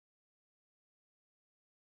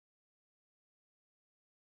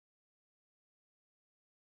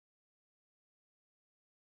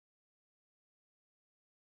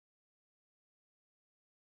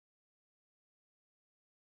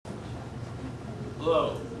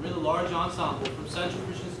Hello, we're the large ensemble from Central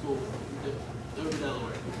Christian School, Dover,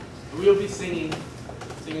 Delaware. And we will be singing to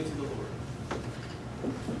the Lord.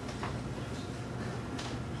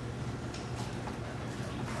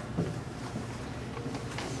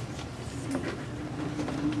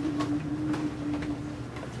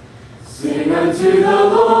 Sing unto the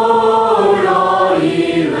Lord, all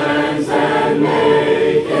ye lands, and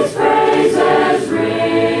make his praises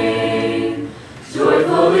ring.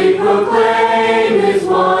 Joyfully proclaim his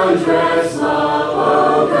wondrous love.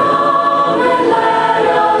 Oh, come and let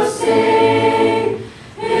us sing.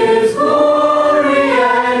 His glory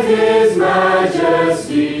and his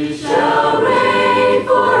majesty shall reign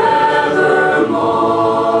forevermore.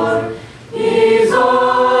 He's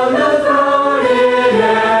on the throne in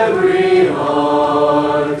every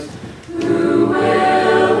heart, who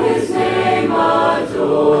will his name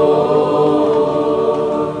adore.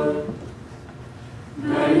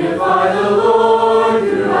 Magnify the Lord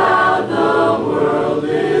throughout the world,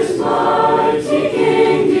 this mighty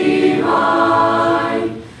King divine.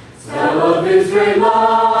 Tell of his great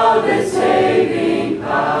love and saving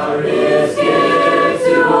power, his gift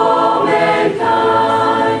to all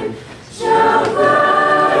mankind. Shout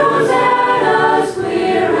glad hosannas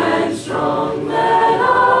clear and strong, let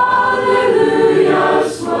hallelujah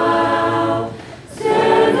swell.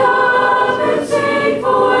 Stand up and sing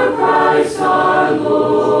for Christ our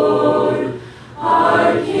Lord,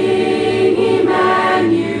 our King Emmanuel.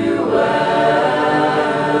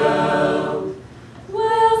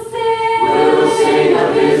 We'll sing of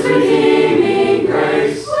his redeeming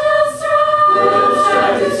grace. We'll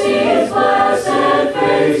strive to see his blessed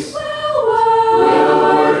face. We'll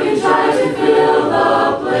work and try to fill the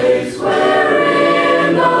place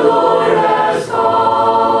wherein the Lord has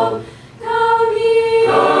called. Come ye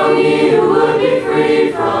who would be free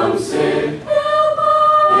from sin. He'll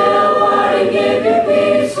part and give you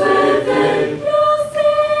peace within.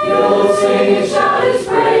 You'll sing and shout his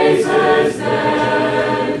praises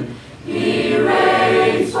then. He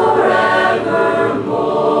reigns forevermore.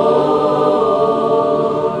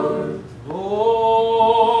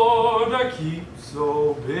 Lord, I keep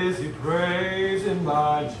so busy praising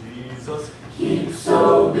my Jesus. Keep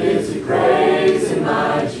so busy praising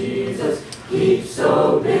my Jesus. Keep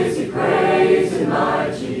so busy praising my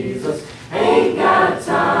Jesus. Ain't got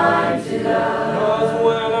time to die. 'Cause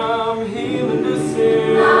when I'm healing the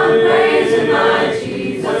sick, I'm praising my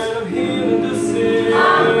Jesus. when I'm healing the sick,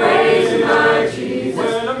 I'm praising my Jesus.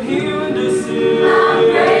 when I'm healing the sick, I'm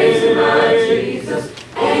praising my Jesus.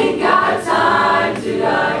 Ain't got time to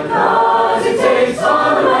die. 'Cause it takes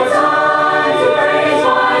all of my time to praise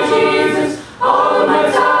my Jesus. All of my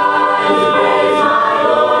time to praise my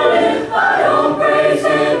Lord. If I don't praise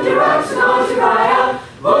him, the rocks are going to cry out.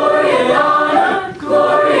 Glory and honor,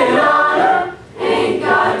 glory and honor. Ain't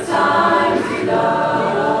got time to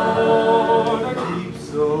die. Lord, I keep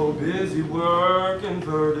so busy working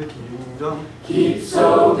for the kingdom. Keep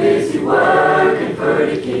so busy working for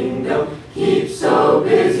the kingdom. Keep so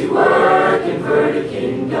busy working for the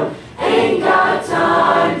kingdom.